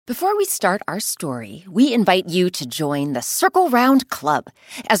Before we start our story, we invite you to join the Circle Round Club.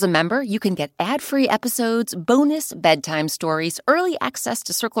 As a member, you can get ad-free episodes, bonus bedtime stories, early access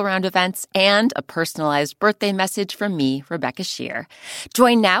to Circle Round events, and a personalized birthday message from me, Rebecca Shear.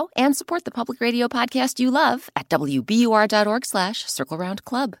 Join now and support the public radio podcast you love at wbur.org/Circle Round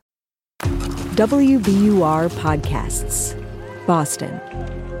Club. WBUR Podcasts, Boston.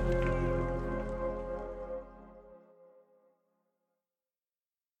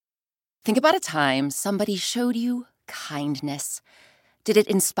 Think about a time somebody showed you kindness. Did it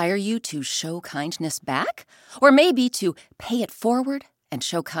inspire you to show kindness back? Or maybe to pay it forward and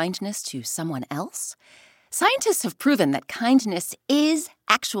show kindness to someone else? Scientists have proven that kindness is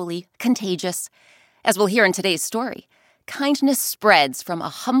actually contagious. As we'll hear in today's story, kindness spreads from a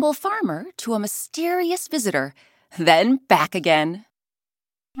humble farmer to a mysterious visitor, then back again.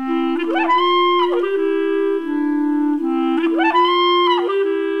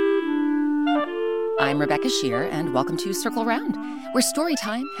 I'm Rebecca Shear, and welcome to Circle Round, where story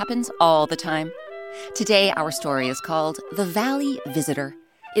time happens all the time. Today, our story is called The Valley Visitor.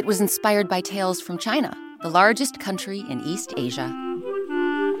 It was inspired by tales from China, the largest country in East Asia.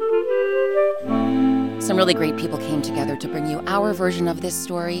 Some really great people came together to bring you our version of this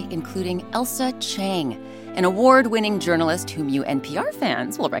story, including Ailsa Chang, an award-winning journalist whom you NPR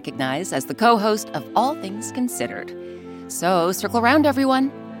fans will recognize as the co-host of All Things Considered. So, circle around,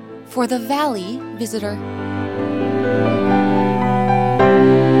 everyone, for The Valley Visitor.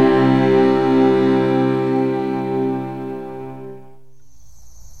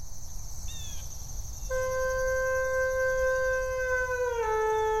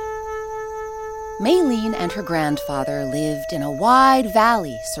 Maylene and her grandfather lived in a wide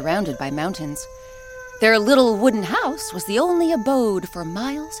valley surrounded by mountains. Their little wooden house was the only abode for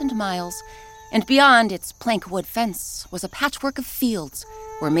miles and miles, and beyond its plank wood fence was a patchwork of fields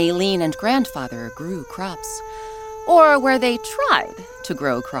where Maylene and grandfather grew crops. Or where they tried to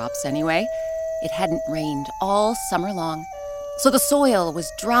grow crops anyway. It hadn't rained all summer long, so the soil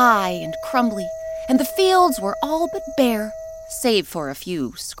was dry and crumbly, and the fields were all but bare, save for a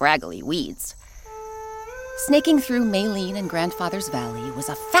few scraggly weeds. Snaking through Maylene and grandfather's valley was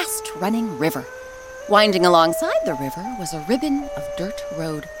a fast-running river. Winding alongside the river was a ribbon of dirt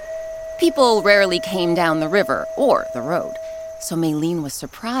road. People rarely came down the river or the road, so Maylene was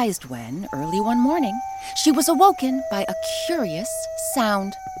surprised when, early one morning, she was awoken by a curious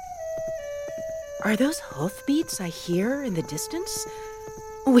sound. Are those hoofbeats I hear in the distance?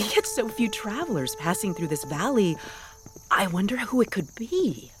 We get so few travelers passing through this valley. I wonder who it could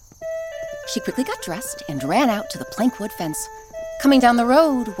be. She quickly got dressed and ran out to the plankwood fence. Coming down the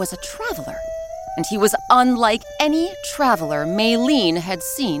road was a traveler, and he was unlike any traveler Maylene had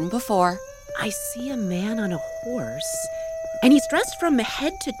seen before. I see a man on a horse, and he's dressed from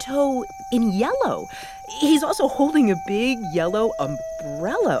head to toe in yellow. He's also holding a big yellow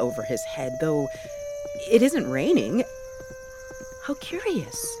umbrella over his head, though it isn't raining. How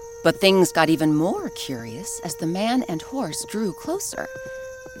curious. But things got even more curious as the man and horse drew closer.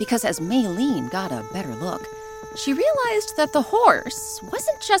 Because as Maylene got a better look, she realized that the horse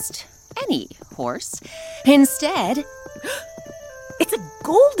wasn't just any horse. Instead, it's a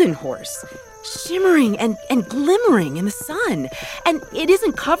golden horse, shimmering and glimmering in the sun. And it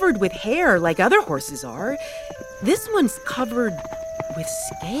isn't covered with hair like other horses are. This one's covered with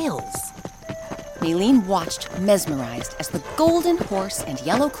scales. Maylene watched, mesmerized, as the golden horse and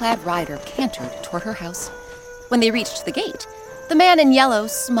yellow-clad rider cantered toward her house. When they reached the gate, the man in yellow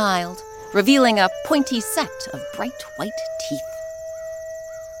smiled, revealing a pointy set of bright white teeth.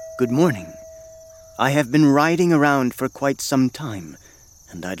 Good morning. I have been riding around for quite some time,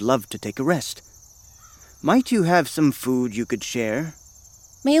 and I'd love to take a rest. Might you have some food you could share?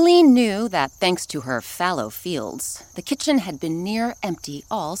 Maylene knew that thanks to her fallow fields, the kitchen had been near empty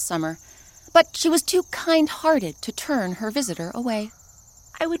all summer, but she was too kind-hearted to turn her visitor away.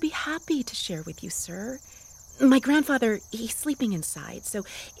 I would be happy to share with you, sir. My grandfather, he's sleeping inside, so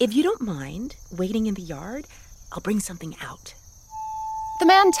if you don't mind waiting in the yard, I'll bring something out. The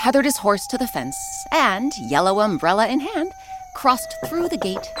man tethered his horse to the fence and, yellow umbrella in hand, crossed through the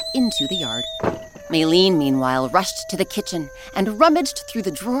gate into the yard. Maylene, meanwhile, rushed to the kitchen and rummaged through the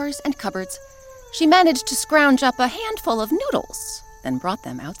drawers and cupboards. She managed to scrounge up a handful of noodles, then brought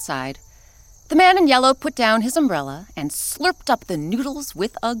them outside. The man in yellow put down his umbrella and slurped up the noodles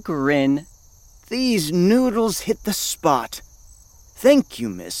with a grin. These noodles hit the spot. Thank you,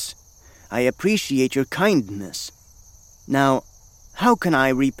 miss. I appreciate your kindness. Now, how can I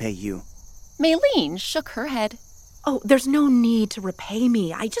repay you? Maylene shook her head. Oh, there's no need to repay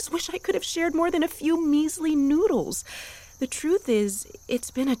me. I just wish I could have shared more than a few measly noodles. The truth is, it's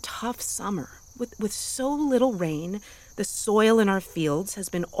been a tough summer. With so little rain, the soil in our fields has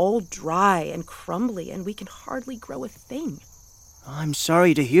been all dry and crumbly, and we can hardly grow a thing. I'm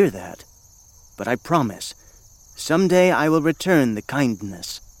sorry to hear that, but I promise, someday I will return the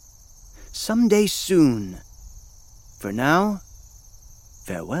kindness. Someday soon. For now,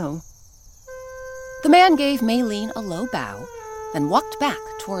 farewell. The man gave Maylene a low bow, then walked back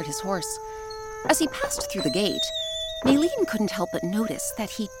toward his horse. As he passed through the gate, Maylene couldn't help but notice that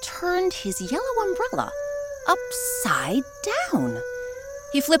he turned his yellow umbrella upside down.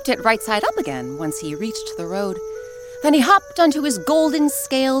 He flipped it right side up again once he reached the road. Then he hopped onto his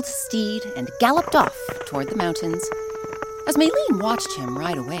golden-scaled steed and galloped off toward the mountains. As Maylene watched him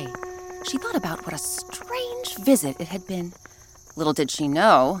ride away, she thought about what a strange visit it had been. Little did she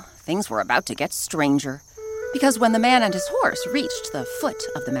know, things were about to get stranger. Because when the man and his horse reached the foot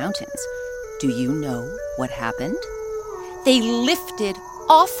of the mountains, do you know what happened? They lifted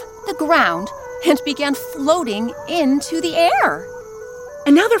off the ground and began floating into the air.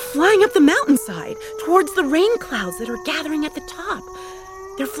 And now they're flying up the mountainside towards the rain clouds that are gathering at the top.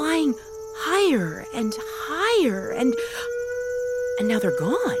 They're flying higher and higher, and now they're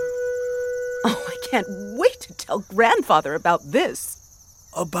gone. Oh, I can't wait to tell Grandfather about this.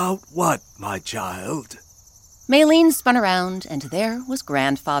 About what, my child? Maylene spun around, and there was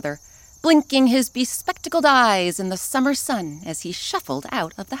Grandfather, blinking his bespectacled eyes in the summer sun as he shuffled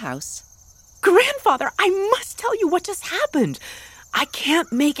out of the house. Grandfather, I must tell you what just happened. I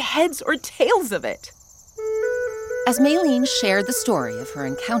can't make heads or tails of it. As Maylene shared the story of her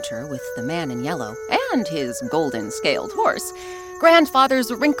encounter with the man in yellow and his golden-scaled horse,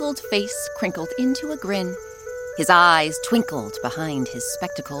 Grandfather's wrinkled face crinkled into a grin. His eyes twinkled behind his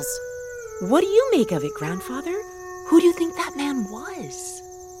spectacles. What do you make of it, Grandfather? Who do you think that man was?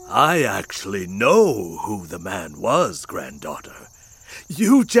 I actually know who the man was, granddaughter.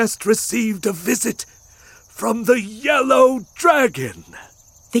 You just received a visit from the Yellow Dragon.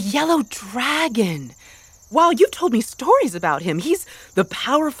 The Yellow Dragon. Wow, you've told me stories about him. He's the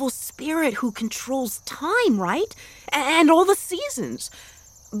powerful spirit who controls time, right? And all the seasons.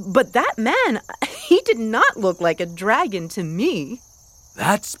 But that man, he did not look like a dragon to me.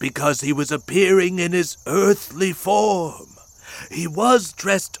 That's because he was appearing in his earthly form. He was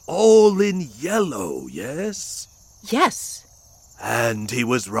dressed all in yellow, yes? Yes. And he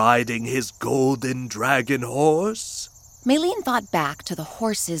was riding his golden dragon horse? Maylene thought back to the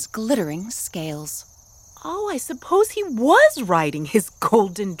horse's glittering scales. Oh, I suppose he was riding his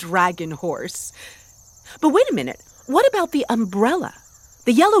golden dragon horse. But wait a minute. What about the umbrella?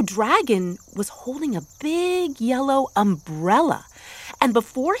 The yellow dragon was holding a big yellow umbrella. And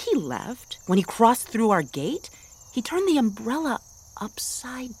before he left, when he crossed through our gate, he turned the umbrella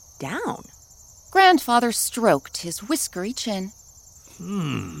upside down. Grandfather stroked his whiskery chin.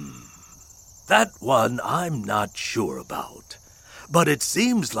 That one I'm not sure about. But it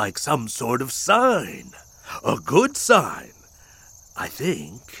seems like some sort of sign. A good sign, I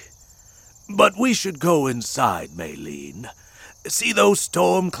think. But we should go inside, Maylene. See those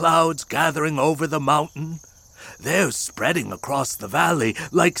storm clouds gathering over the mountain? They're spreading across the valley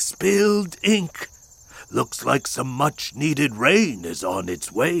like spilled ink. Looks like some much-needed rain is on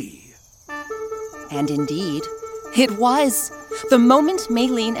its way. And indeed, it was. The moment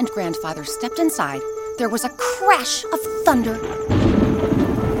Maylene and Grandfather stepped inside, there was a crash of thunder.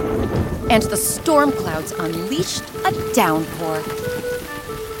 And the storm clouds unleashed a downpour.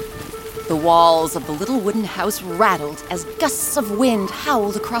 The walls of the little wooden house rattled as gusts of wind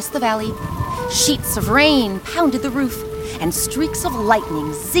howled across the valley. Sheets of rain pounded the roof, and streaks of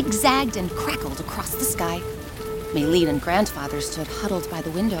lightning zigzagged and crackled across the sky. Maylene and Grandfather stood huddled by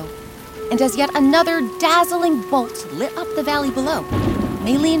the window, and as yet another dazzling bolt lit up the valley below,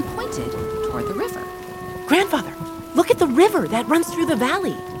 Maylene pointed toward the river. Grandfather, look at the river that runs through the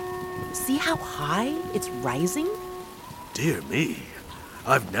valley. See how high it's rising? Dear me,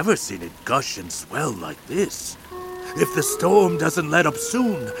 I've never seen it gush and swell like this. If the storm doesn't let up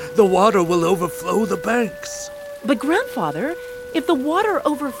soon, the water will overflow the banks. But Grandfather, if the water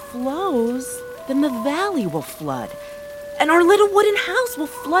overflows, then the valley will flood. And our little wooden house will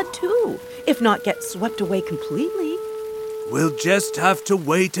flood too, if not get swept away completely. We'll just have to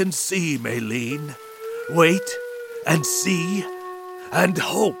wait and see, Maylene. Wait and see and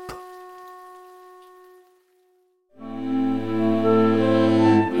hope.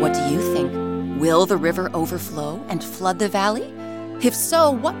 What do you think? Will the river overflow and flood the valley? If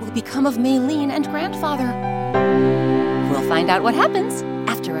so, what will become of Maylene and Grandfather? We'll find out what happens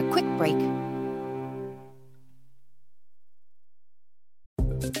after a quick break.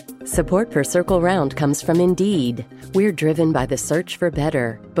 Support for Circle Round comes from Indeed. We're driven by the search for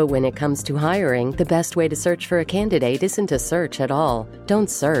better. But when it comes to hiring, the best way to search for a candidate isn't to search at all. Don't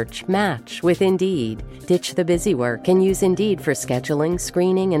search, match with Indeed. Ditch the busy work and use Indeed for scheduling,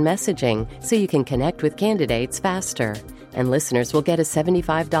 screening, and messaging so you can connect with candidates faster. And listeners will get a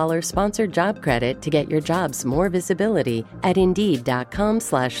 $75 sponsored job credit to get your jobs more visibility at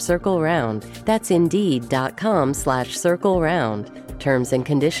Indeed.com/CircleRound. That's Indeed.com/CircleRound. Terms and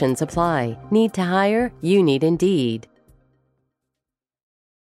conditions apply. Need to hire? You need Indeed.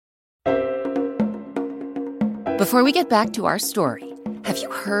 Before we get back to our story, have you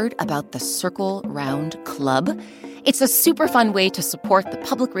heard about the Circle Round Club? It's a super fun way to support the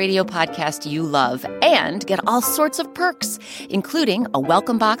public radio podcast you love and get all sorts of perks, including a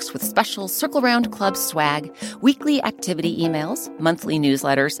welcome box with special Circle Round Club swag, weekly activity emails, monthly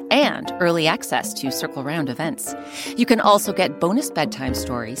newsletters, and early access to Circle Round events. You can also get bonus bedtime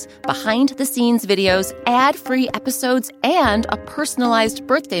stories, behind-the-scenes videos, ad-free episodes, and a personalized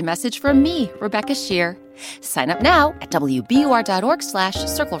birthday message from me, Rebecca Shear. Sign up now at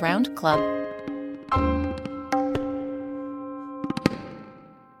wbur.org/circleroundclub.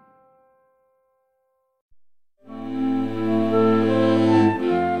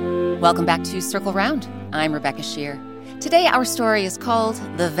 Welcome back to Circle Round. I'm Rebecca Shear. Today our story is called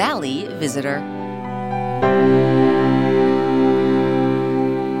The Valley Visitor.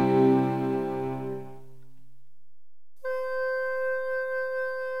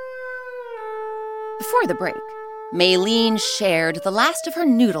 Before the break, Maylene shared the last of her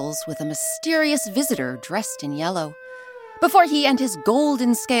noodles with a mysterious visitor dressed in yellow. Before he and his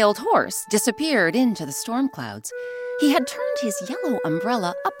golden-scaled horse disappeared into the storm clouds, he had turned his yellow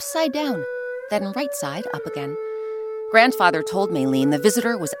umbrella upside down, then right side up again. Grandfather told Maylene the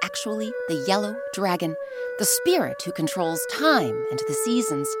visitor was actually the yellow dragon, the spirit who controls time and the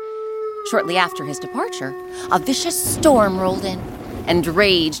seasons. Shortly after his departure, a vicious storm rolled in and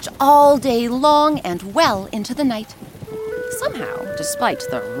raged all day long and well into the night. Somehow, despite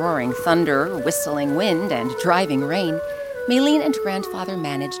the roaring thunder, whistling wind, and driving rain, Maylene and Grandfather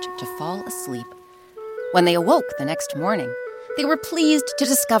managed to fall asleep. When they awoke the next morning, they were pleased to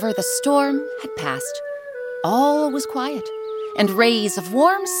discover the storm had passed. All was quiet, and rays of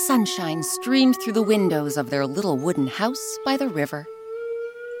warm sunshine streamed through the windows of their little wooden house by the river.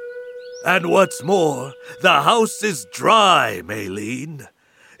 And what's more, the house is dry, Maylene.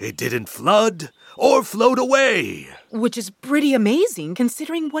 It didn't flood or float away. Which is pretty amazing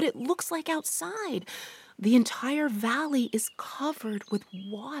considering what it looks like outside. The entire valley is covered with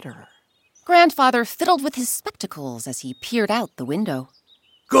water. Grandfather fiddled with his spectacles as he peered out the window.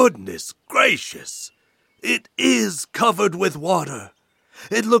 Goodness gracious! It is covered with water.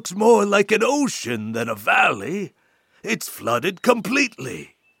 It looks more like an ocean than a valley. It's flooded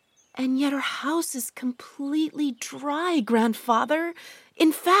completely. And yet our house is completely dry, Grandfather.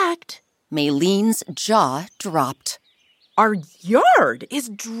 In fact, Maylene's jaw dropped. Our yard is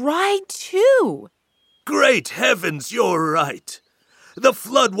dry, too. Great heavens, you're right. The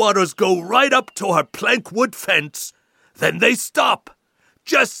floodwaters go right up to our plank wood fence. Then they stop,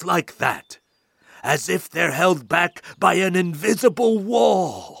 just like that, as if they're held back by an invisible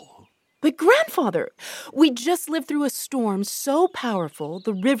wall. But Grandfather, we just lived through a storm so powerful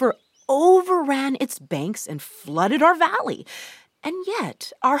the river overran its banks and flooded our valley. And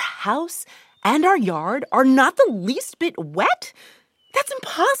yet our house and our yard are not the least bit wet. That's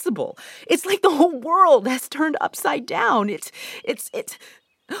impossible. It's like the whole world has turned upside down. It's...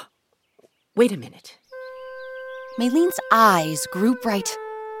 Wait a minute. Maylene's eyes grew bright.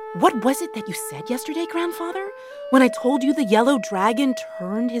 What was it that you said yesterday, Grandfather? When I told you the yellow dragon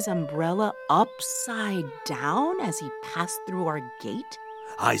turned his umbrella upside down as he passed through our gate?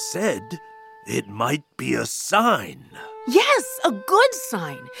 I said it might be a sign. Yes, a good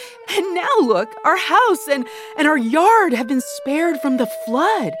sign. And now look, our house and our yard have been spared from the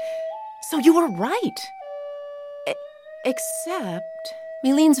flood. So you were right. Except...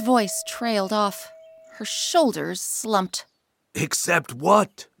 Maylene's voice trailed off. Her shoulders slumped. Except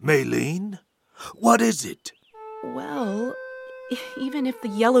what, Maylene? What is it? Well, even if the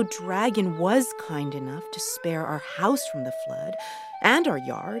yellow dragon was kind enough to spare our house from the flood and our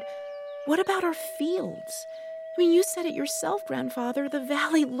yard, what about our fields? I mean, you said it yourself, Grandfather. The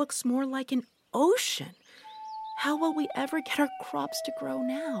valley looks more like an ocean. How will we ever get our crops to grow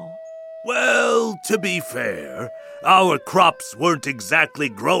now? Well, to be fair, our crops weren't exactly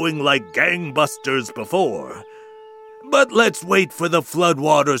growing like gangbusters before. But let's wait for the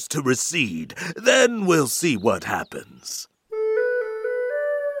floodwaters to recede. Then we'll see what happens.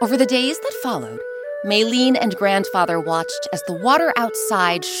 Over the days that followed, Maylene and Grandfather watched as the water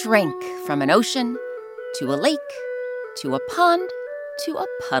outside shrank from an ocean to a lake to a pond to a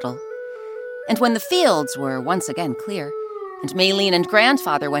puddle. And when the fields were once again clear, and Maylene and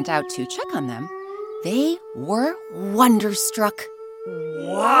Grandfather went out to check on them, they were wonderstruck.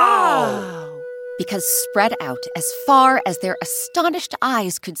 Wow! Because spread out as far as their astonished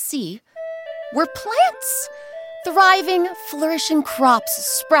eyes could see were plants. Thriving, flourishing crops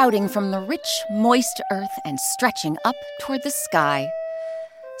sprouting from the rich, moist earth and stretching up toward the sky.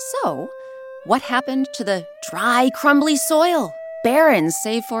 So, what happened to the dry, crumbly soil, barren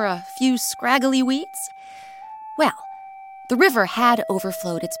save for a few scraggly weeds? Well, the river had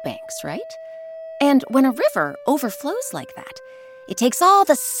overflowed its banks, right? And when a river overflows like that, it takes all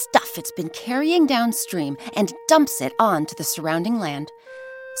the stuff it's been carrying downstream and dumps it onto the surrounding land.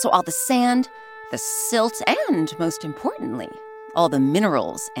 So all the sand, the silt, and, most importantly, all the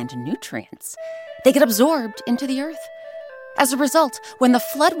minerals and nutrients, they get absorbed into the earth. As a result, when the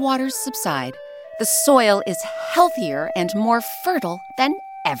floodwaters subside, the soil is healthier and more fertile than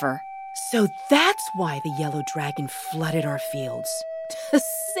ever. So that's why the yellow dragon flooded our fields. To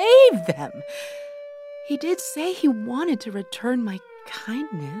save them. He did say he wanted to return my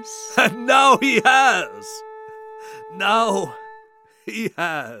kindness. And now he has! Now he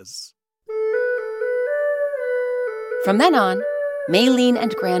has. From then on, Maylene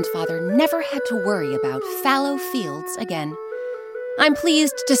and Grandfather never had to worry about fallow fields again. I'm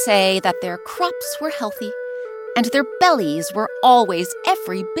pleased to say that their crops were healthy, and their bellies were always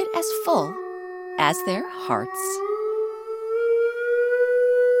every bit as full as their hearts.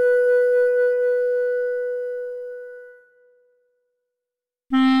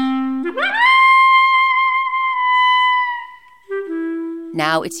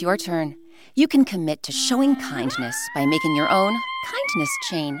 Now it's your turn. You can commit to showing kindness by making your own kindness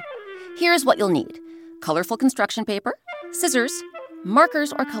chain. Here's what you'll need: colorful construction paper, scissors,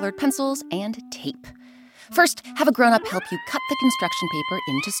 markers or colored pencils, and tape. First, have a grown-up help you cut the construction paper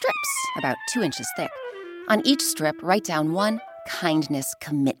into strips, about 2 inches thick. On each strip, write down one kindness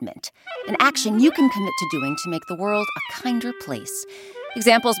commitment, an action you can commit to doing to make the world a kinder place.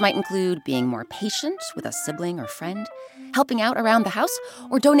 Examples might include being more patient with a sibling or friend, helping out around the house,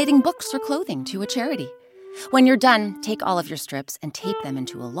 or donating books or clothing to a charity. When you're done, take all of your strips and tape them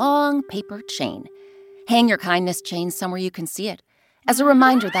into a long paper chain. Hang your kindness chain somewhere you can see it, as a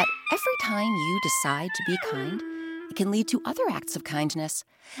reminder that every time you decide to be kind, it can lead to other acts of kindness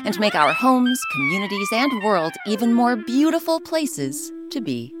and make our homes, communities, and world even more beautiful places to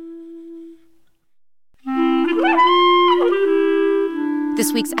be.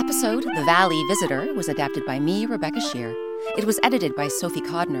 This week's episode, The Valley Visitor, was adapted by me, Rebecca Shear. It was edited by Sophie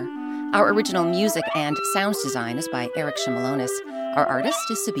Codner. Our original music and sound design is by Eric Shimalonis. Our artist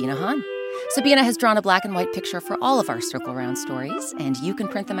is Sabina Hahn. Sabina has drawn a black and white picture for all of our Circle Round stories, and you can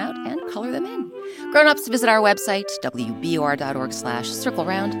print them out and color them in. Grown-ups, visit our website,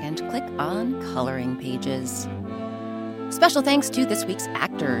 wbur.org/circleround, and click on Coloring Pages. Special thanks to this week's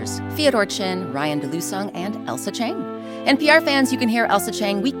actors, Fyodor Chin, Ryan DeLusung, and Ailsa Chang. NPR fans, you can hear Ailsa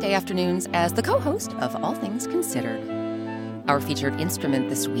Chang weekday afternoons as the co-host of All Things Considered. Our featured instrument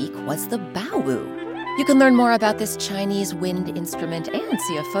this week was the bawu. You can learn more about this Chinese wind instrument and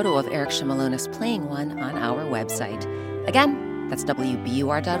see a photo of Eric Shimalonis playing one on our website. Again, that's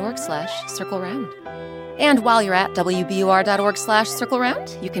wbur.org/circleround. And while you're at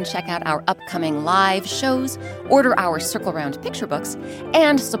wbur.org/circleround, you can check out our upcoming live shows, order our Circle Round picture books,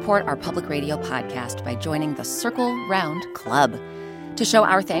 and support our public radio podcast by joining the Circle Round Club. To show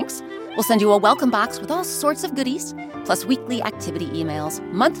our thanks, we'll send you a welcome box with all sorts of goodies, plus weekly activity emails,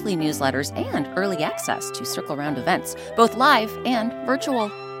 monthly newsletters, and early access to Circle Round events, both live and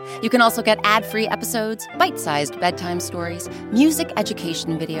virtual. You can also get ad-free episodes, bite-sized bedtime stories, music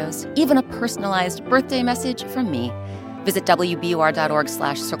education videos, even a personalized birthday message from me. Visit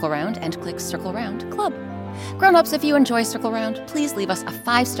wbur.org/circleround and click Circle Round Club. Grown-ups, if you enjoy Circle Round, please leave us a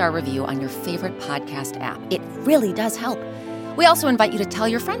 5-star review on your favorite podcast app. It really does help. We also invite you to tell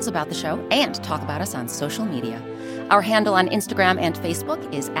your friends about the show and talk about us on social media. Our handle on Instagram and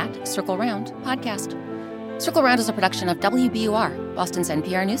Facebook is @CircleRoundPodcast. Circle Round is a production of WBUR, Boston's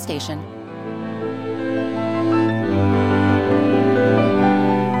NPR news station.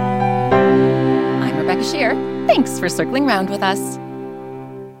 I'm Rebecca Shear. Thanks for circling round with us.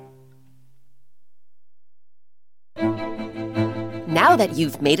 Now that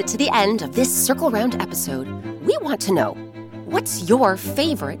you've made it to the end of this Circle Round episode, we want to know, what's your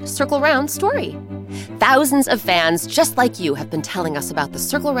favorite Circle Round story? Thousands of fans just like you have been telling us about the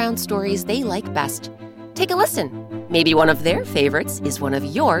Circle Round stories they like best. Take a listen. Maybe one of their favorites is one of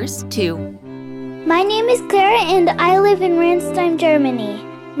yours, too. My name is Clara and I live in Ransheim, Germany.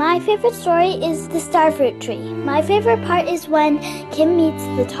 My favorite story is The Starfruit Tree. My favorite part is when Kim meets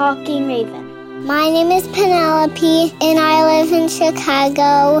the talking raven. My name is Penelope and I live in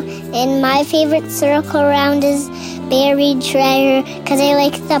Chicago. And my favorite circle around is Buried Treasure because I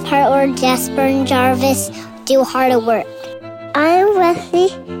like the part where Jasper and Jarvis do hard work. I'm Wesley.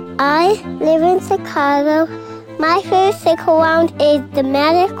 I live in Chicago. My favorite circle round is the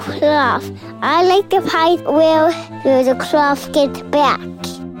magic cloth. I like the part where the cloth gets back.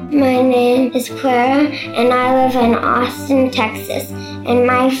 My name is Clara, and I live in Austin, Texas. And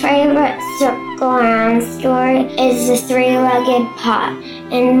my favorite circle around story is the three-legged pot.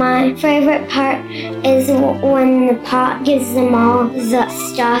 And my favorite part is when the pot gives them all the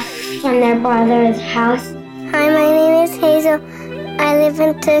stuff from their brother's house. Hi, my name is Hazel. I live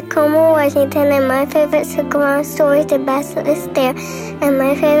in Tacoma, Washington, and my favorite circle around story is the basilisk there. And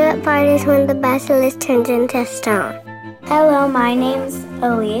my favorite part is when the basilisk turns into stone. Hello, my name's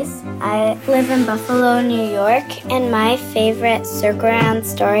Elise. I live in Buffalo, New York, and my favorite circle around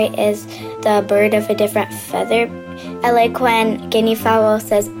story is The Bird of a Different Feather. I like when Guinea Fowl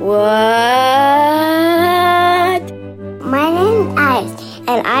says, "What?" My name's Ice,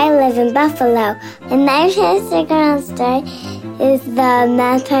 and I live in Buffalo. And my favorite circle around story is the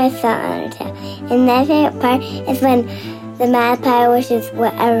magpie song. And my favorite part is when the magpie wishes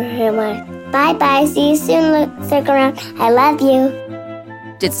whatever he wants. Bye-bye. See you soon. Stick around. I love you.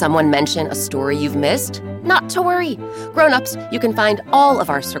 Did someone mention a story you've missed? Not to worry. Grown-ups, you can find all of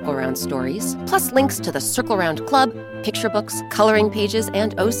our Circle Round stories, plus links to the Circle Round Club, picture books, coloring pages,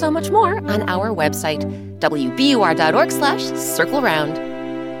 and oh so much more on our website, wbur.org/circleround.